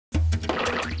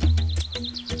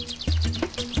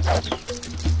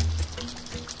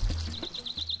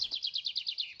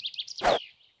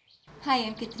Hi,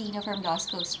 I'm Katrina from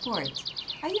Dosco Sport.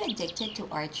 Are you addicted to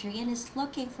archery and is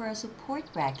looking for a support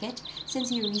racket since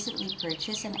you recently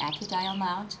purchased an AccuDial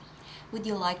mount? Would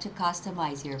you like to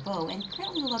customize your bow and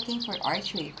currently looking for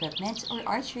archery equipment or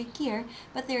archery gear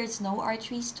but there is no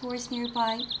archery stores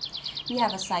nearby? We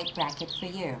have a sight bracket for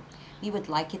you. We would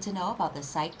like you to know about the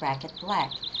Sight Bracket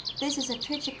Black. This is a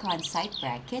Trijicon sight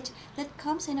bracket that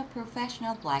comes in a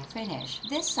professional black finish.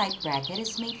 This sight bracket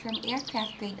is made from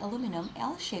aircraft-grade aluminum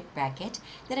L-shaped bracket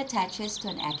that attaches to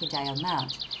an AccuDial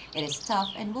mount. It is tough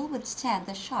and will withstand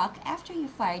the shock after you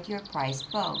fired your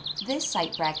prized bow. This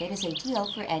sight bracket is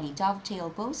ideal for any dovetail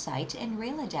bow sight and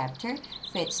rail adapter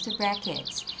fits to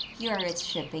brackets. Here are its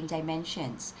shipping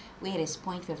dimensions. Weight is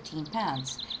 0.15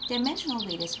 pounds. Dimensional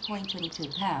weight is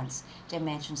 0.22 pounds.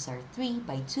 Dimensions are 3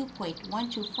 by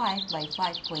 2.125 by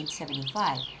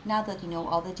 5.75. Now that you know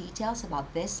all the details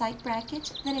about this sight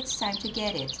bracket, then it's time to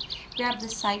get it. Grab the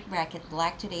Sight Bracket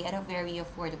Black today at a very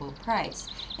affordable price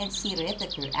and see to it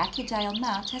that your AccuDial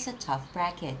mount has a tough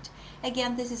bracket.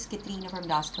 Again, this is Katrina from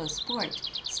Dosco Sport.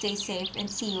 Stay safe and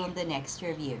see you on the next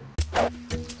review.